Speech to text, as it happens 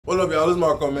What up, y'all? This is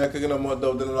Marco, man. Cooking up more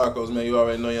dope than the narcos, man. You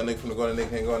already know your nigga from the corner, nigga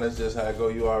can't go, and that's just how it go.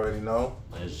 You already know.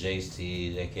 There's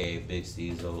Teez, aka Big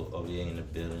Steez, over here in the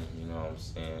building. You know what I'm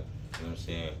saying? You know what I'm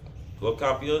saying? Go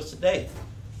copy yours today.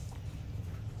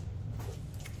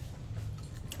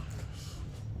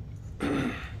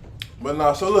 But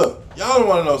nah, so look, y'all don't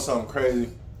want to know something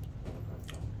crazy.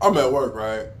 I'm at work,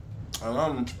 right? And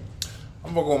I'm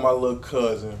working with my little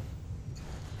cousin.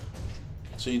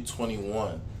 She's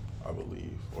 21, I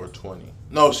believe, or 20.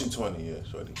 No, she's 20, yeah,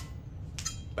 shorty.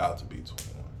 About to be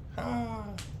 21. Ah.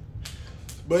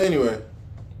 But anyway,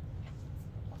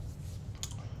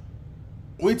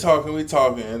 we talking,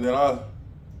 and then I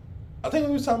think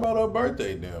we was talking about her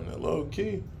birthday, damn, that little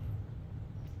kid.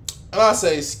 And I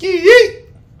say, SkeeYee!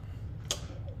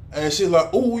 And she's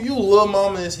like, ooh, you little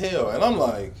mama as hell. And I'm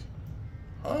like,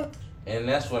 huh? And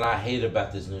that's what I hate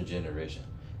about this new generation.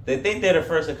 They think they're the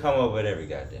first to come up with every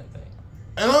goddamn thing.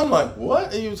 And I'm like,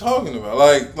 what are you talking about?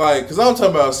 Like, cause I'm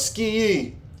talking about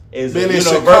SkeeYee. It's been a in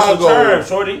universal Chicago. term,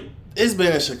 shorty. It's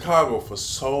been in Chicago for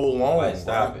so long. Like,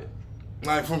 stop it.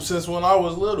 Like since when I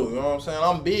was little, you know what I'm saying?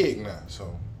 I'm big now,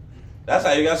 so. That's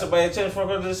how you got somebody attention from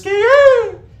the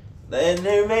SkeeYee. And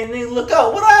they made me look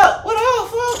up. What up? What up,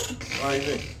 fuck?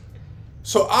 Like,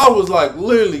 so I was like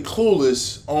literally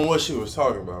clueless on what she was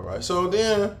talking about, right? So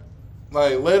then,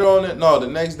 like later on the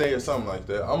next day or something like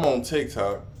that, I'm on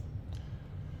TikTok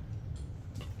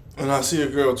and I see a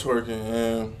girl twerking,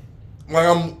 and like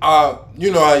I'm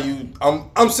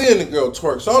seeing the girl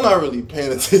twerk, so I'm not really paying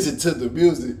attention to the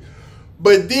music.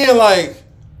 But then like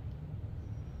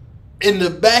in the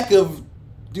back of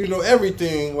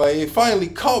everything, like it finally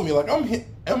caught me. Like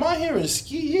am I hearing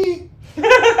SkeeYee?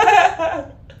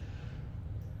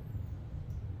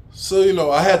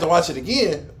 So, I had to watch it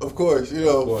again, of course, Of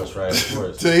course, right, of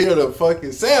course. to hear the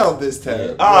fucking sound this time.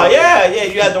 Yeah. Oh, yeah,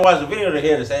 you had to watch the video to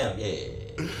hear the sound, yeah.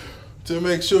 To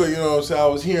make sure, so I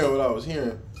was hearing what I was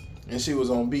hearing. And she was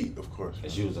on beat, of course.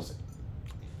 And she was on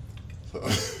so.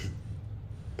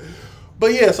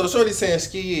 But yeah, so shorty saying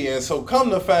SkeeYee, and so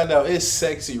come to find out, it's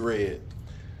Sexy Red.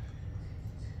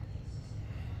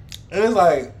 And it's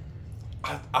like,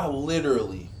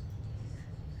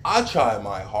 I tried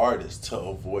my hardest to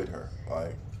avoid her.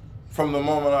 Like, from the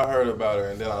moment I heard about her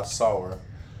and then I saw her,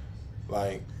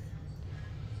 like,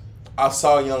 I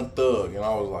saw Young Thug and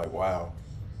I was like, wow.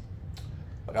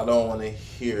 Like, I don't want to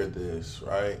hear this,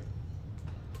 right?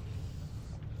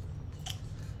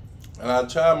 And I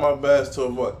tried my best to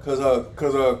avoid, cause I'm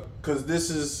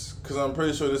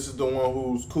pretty sure this is the one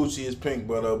whose coochie is pink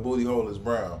but her booty hole is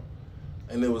brown.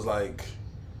 And it was like,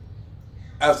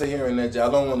 after hearing that, I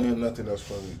don't want to hear nothing else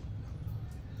from you.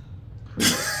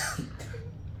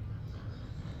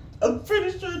 I'm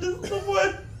pretty sure this is the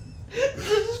one.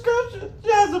 The description.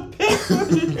 She has a pink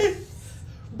booty.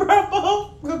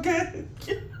 Bravo. Okay.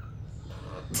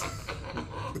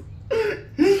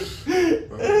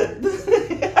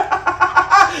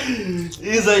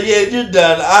 He's like, yeah, you're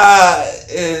done.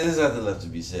 There's nothing left to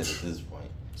be said at this point.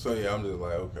 So yeah, I'm just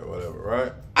like, okay, whatever,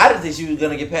 right? I didn't think she was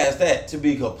gonna get past that, to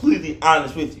be completely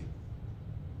honest with you.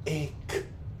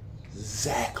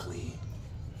 Exactly.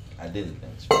 I didn't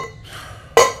think so.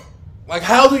 Like,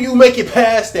 how do you make it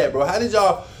past that, bro? How did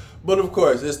y'all? But of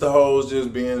course, it's the hoes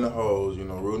just being the hoes,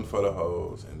 rooting for the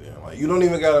hoes, and then like you don't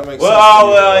even gotta make.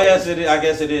 Yes, it is. I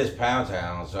guess it is Pound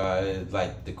Town, so it's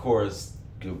like the chorus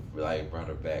like brought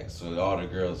her back, so all the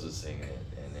girls are singing it.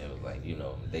 It was like,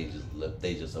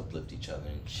 they just uplift each other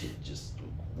and shit, just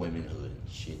womanhood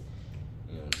and shit.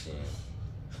 You know what I'm saying?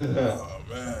 Oh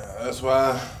man, that's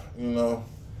why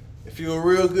if you're a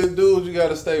real good dude, you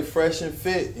gotta stay fresh and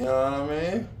fit. You know what I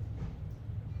mean?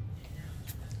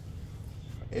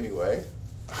 Anyway,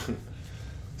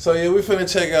 so yeah, we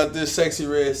finna check out this Sexy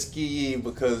Red SkeeYee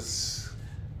because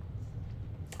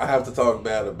I have to talk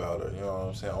bad about her. You know what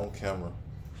I'm saying, on camera,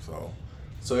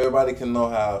 so everybody can know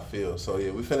how I feel. So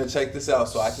yeah, we finna check this out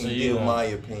so I can give my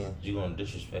opinion. You gonna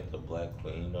disrespect the black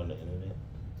queen on the internet?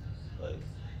 Like,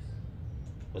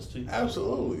 what's too?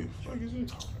 Absolutely. What is you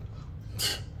talking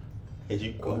about? Is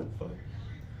you going for?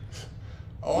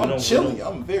 Oh, I'm chilling.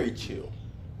 I'm very chill.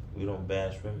 We don't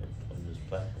bash women on this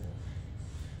platform.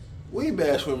 We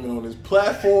bash women on this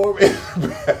platform, in the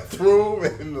bathroom,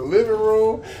 in the living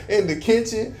room, in the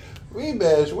kitchen. We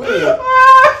bash women.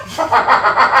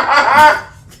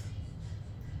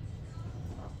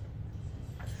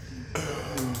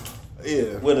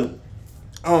 Yeah.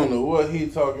 I don't know what he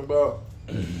talking about.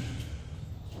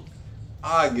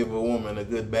 I give a woman a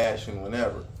good bashing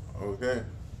whenever. Okay.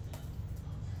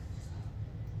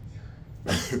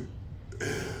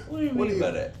 What do you mean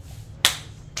by that?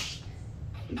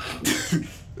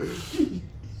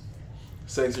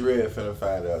 Sexy Red finna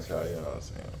find out, y'all. You know what I'm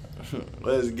saying?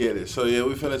 Let's get it. So yeah,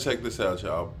 we finna check this out,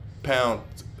 y'all. Pound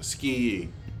SkeeYee,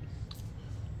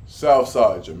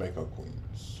 Southside Jamaica,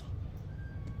 Queens.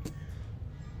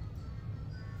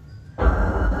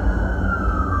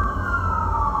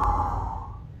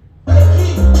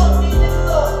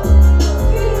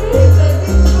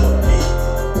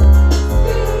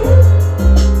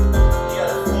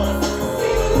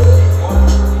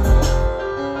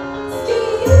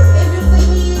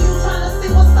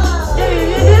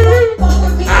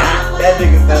 That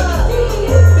nigga's done.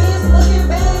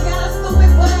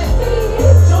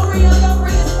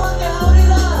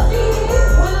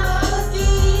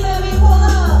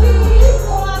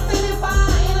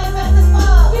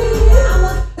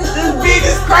 This beat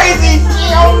is crazy.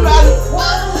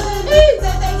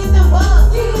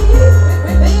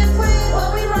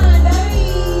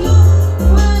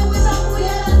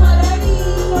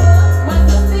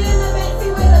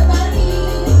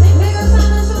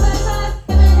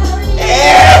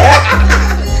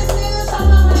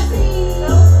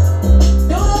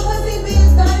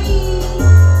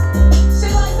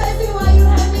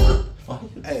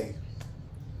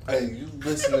 Hey, you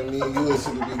listen to me, you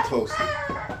listen to me closely.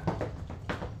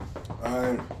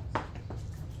 Alright.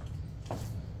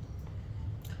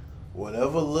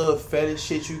 Whatever little fetish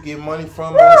shit you get money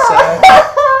from on the side,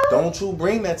 don't you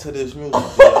bring that to this music,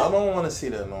 dude. I don't want to see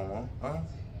that no more. Huh?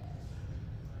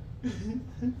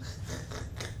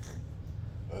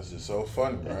 That's just so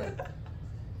funny, right?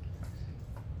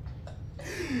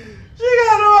 She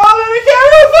got them all in the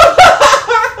camera.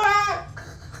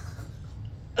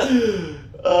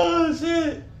 Oh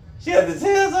shit! She had the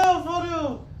tails off for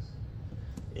them.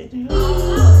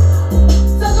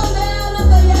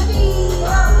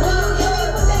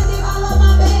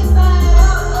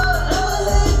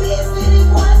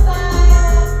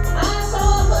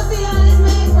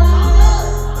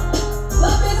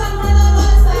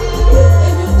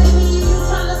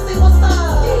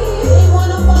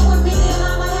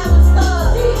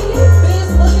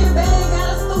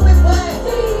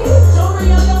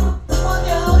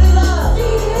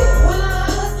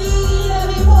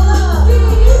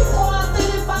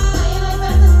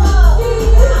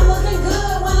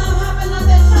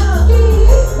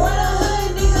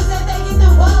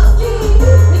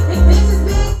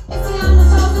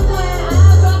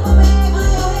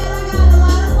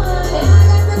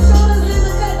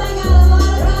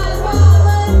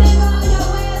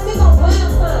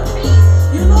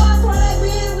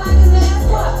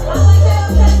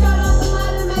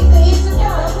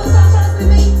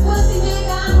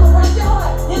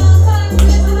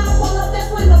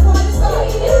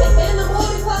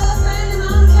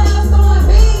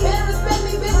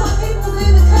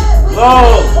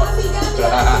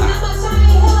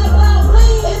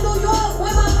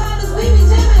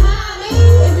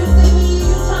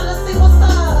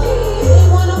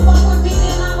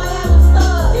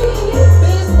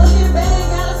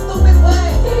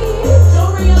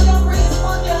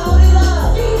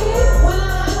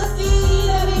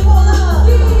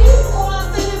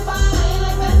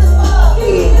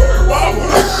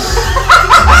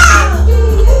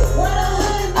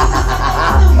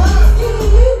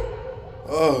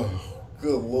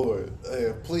 Good Lord.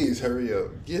 Hey, please hurry up.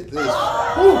 Get this.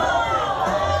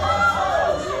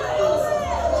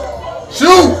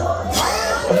 Shoot!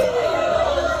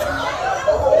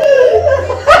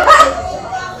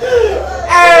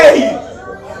 Hey!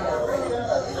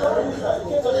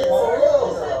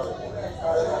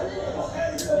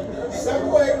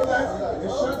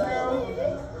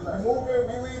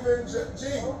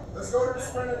 Let's go to the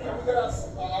sprinter. Can we get us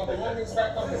the youngins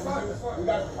back up? We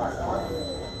got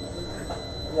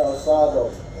Yo,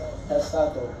 Saldo,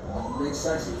 Testato, Big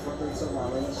Sexy, fucking to my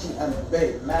lane. She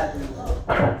unbait, Matthew.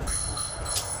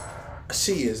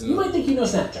 She is. You might think you know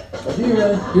Snapchat, but do you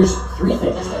really? Here's 3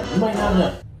 things that you might not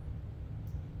know.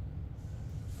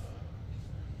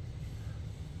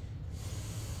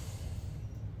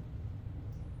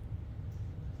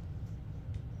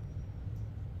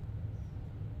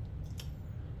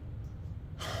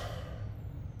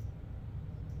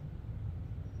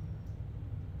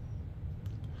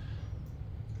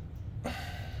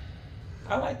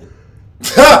 I liked it.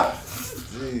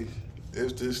 Gee,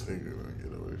 if this nigga gonna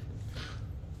get away from me.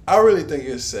 I really think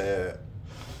it's sad.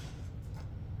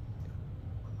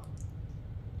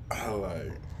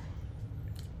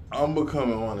 I'm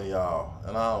becoming one of y'all,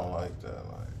 and I don't like that.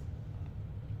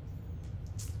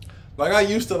 Like I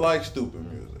used to like stupid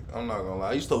music. I'm not gonna lie.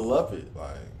 I used to love it.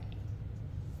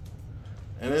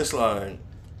 And it's like,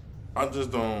 I just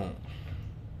don't.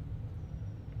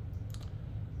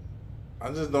 I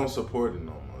just don't support it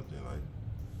no more.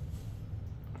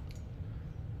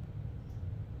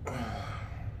 Like,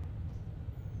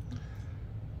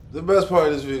 the best part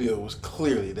of this video was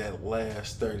clearly that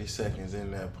last 30 seconds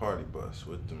in that party bus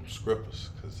with them scrippers,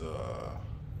 cause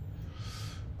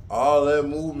all that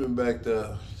movement back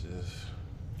there, just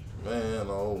man,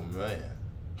 oh man,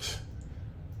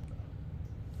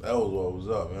 that was what was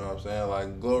up. You know what I'm saying?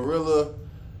 Like Glorilla.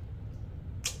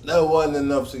 That wasn't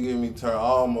enough to get me turned. I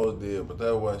almost did, but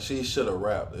that wasn't. She should have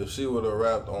rapped. If she would have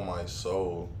rapped on my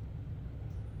soul,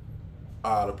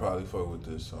 I'd have probably fucked with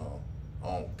this song.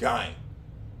 On gang.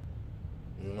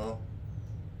 You know?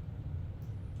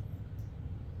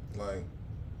 Like,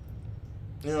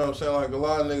 you know what I'm saying? Like, a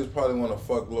lot of niggas probably want to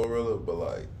fuck Glorilla, but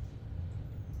like,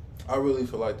 I really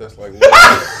feel like that's like the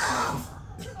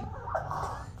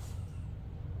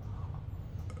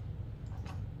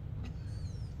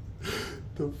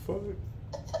fuck?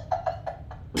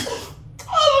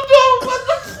 I don't know what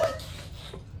the fuck.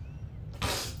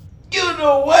 You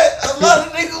know what? A lot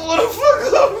of niggas wanna fuck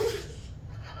up.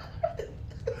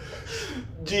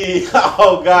 Gee,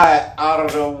 oh God, I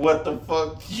don't know what the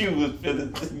fuck you was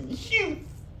finna do. You.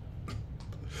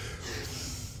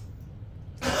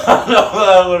 I don't know what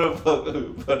I wanna fuck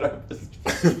up, but I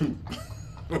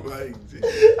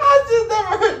just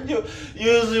never heard you.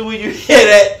 Usually when you hear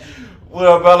that,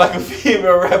 about like a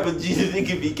female rapper, Jesus, it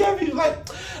can be Kevin. Like,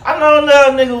 I know now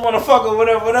niggas want to fuck or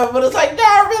whatever, but it's like, nah,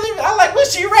 I like when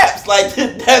she raps. Like,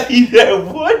 that be that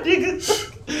one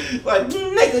nigga. Like,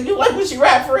 nigga, you like when she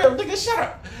rap for real? Nigga, shut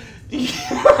up.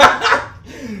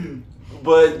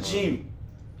 But, gee,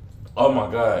 oh my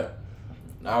God.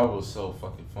 That was so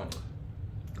fucking funny.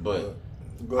 But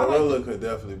Glorilla could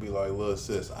definitely be like Lil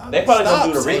Sis. They probably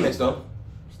gonna do the remix, though.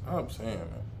 Stop saying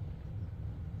that.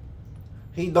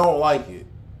 He don't like it.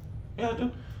 Yeah, I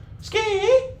do.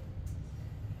 SkeeYee.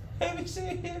 Let me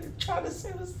sit here trying to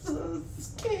say what's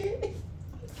SkeeYee.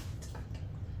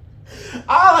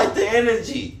 I like the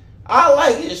energy. I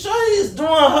like it. Shorty is doing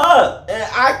her, and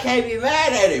I can't be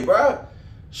mad at it, bro.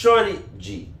 Shorty,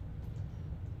 G.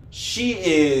 She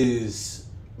is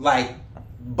like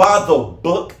by the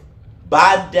book,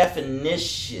 by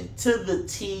definition, to the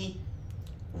T,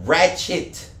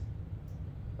 ratchet.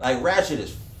 Like ratchet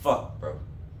is fuck, bro.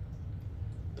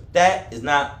 But that is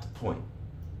not the point.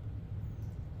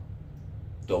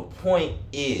 The point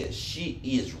is she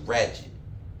is ratchet,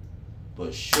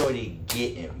 but shorty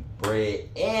getting bread,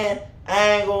 and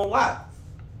I ain't gonna lie.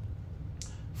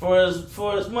 For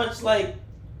as much like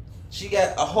she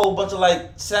got a whole bunch of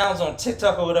like sounds on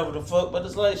TikTok or whatever the fuck, but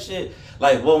it's like shit.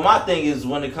 Like, well, my thing is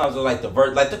when it comes to like the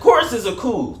verse, like the choruses are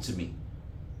cool to me.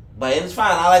 But it's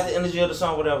fine. I like the energy of the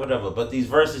song, whatever. But these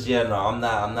verses, yeah, no, I'm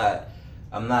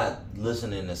not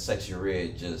listening to Sexyy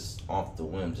Red just off the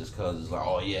whim, just cause it's like,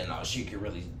 oh yeah, no, she can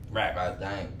really rap. I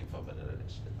ain't give a fuck about that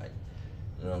shit. Like,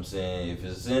 you know what I'm saying? If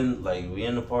it's in like we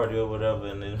in the party or whatever,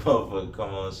 and then motherfucker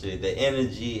come on, shit, the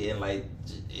energy and like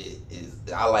it is,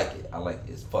 I like it.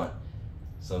 It's fun.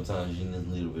 Sometimes you need a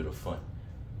little bit of fun.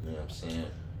 You know what I'm saying?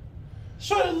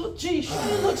 Shorty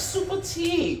looks super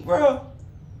T, bro.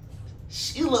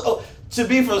 She look to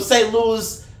be from St.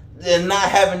 Louis and not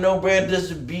having no bread just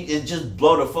to be and just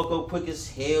blow the fuck up quick as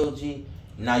hell, G.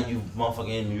 Now you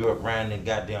motherfucking in New York riding in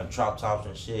goddamn drop tops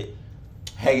and shit,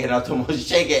 hanging out the most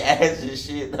shaking ass and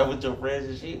shit with your friends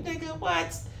and shit. Nigga,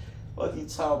 what you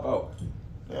talking about?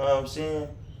 You know what I'm saying?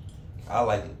 I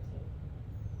like it.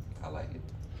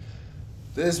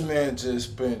 This man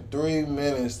just spent 3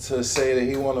 minutes to say that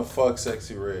he want to fuck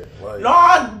Sexyy Red. Like, No,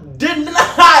 I did not.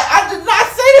 I did not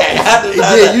say that.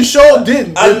 Yeah, you sure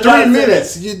didn't. In 3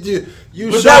 minutes, you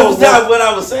but sure. that was not what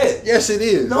I was saying. Yes, it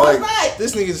is. No, like, it's not.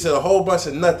 This nigga just said a whole bunch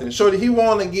of nothing. Shorty, he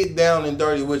want to get down and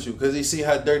dirty with you because he see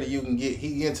how dirty you can get.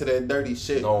 He into that dirty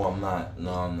shit. No, I'm not.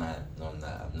 I'm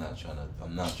not trying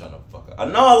to fuck her. I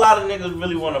know a lot of niggas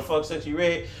really want to fuck Sexyy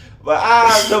Red, but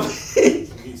I don't. He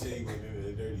said he gonna do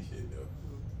that dirty shit though.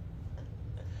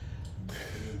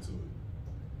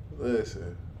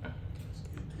 Listen,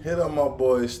 hit up my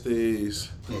boy Steez.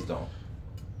 Please don't.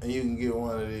 And you can get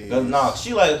one of these. No,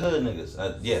 she like hood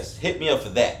niggas. Yes, hit me up for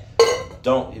that.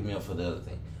 Don't hit me up for the other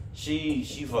thing. She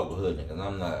fuck with hood niggas.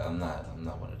 I'm not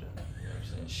one of them. You know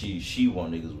what I'm saying? She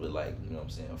want niggas with like, you know what I'm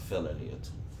saying, a felony or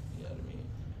two. You know what I mean?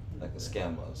 Like a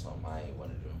scammer or something. I ain't one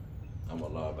of them. I'm a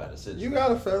law-abiding citizen. You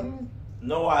got a felony?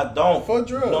 No, I don't. For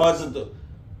drugs? No, I just do.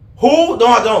 Who? No,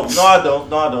 I don't.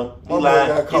 He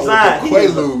lying. He's lying.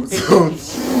 Quaaludes.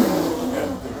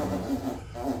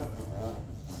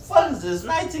 What is this?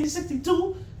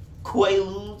 1962?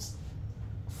 Quaaludes?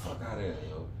 Fuck out of here,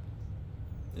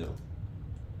 yo.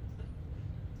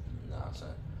 Nah,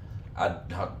 son. I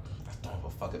don't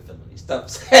Stop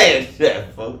saying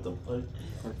that, folks. The fuck?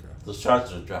 Okay. The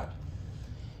charts are dropping.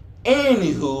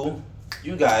 Anywho,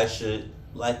 you guys should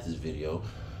like this video.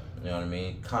 You know what I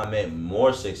mean? Comment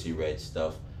more Sexyy Red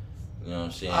stuff. You know what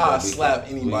I'm saying? I slap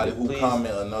anybody who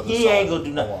comment another song. He ain't gonna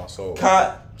do nothing. On my soul.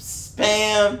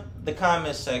 Spam the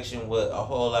comment section with a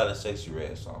whole lot of Sexyy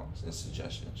Red songs and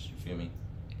suggestions. You feel me?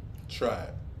 Try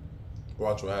it.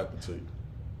 Watch what happens to you.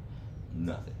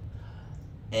 Nothing.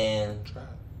 And Try it.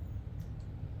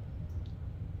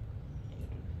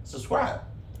 subscribe.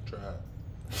 Try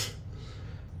it.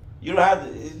 You don't have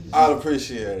to. I'd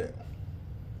appreciate it.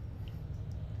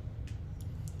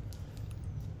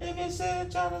 If it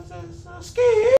said Jonathan SkeeYee.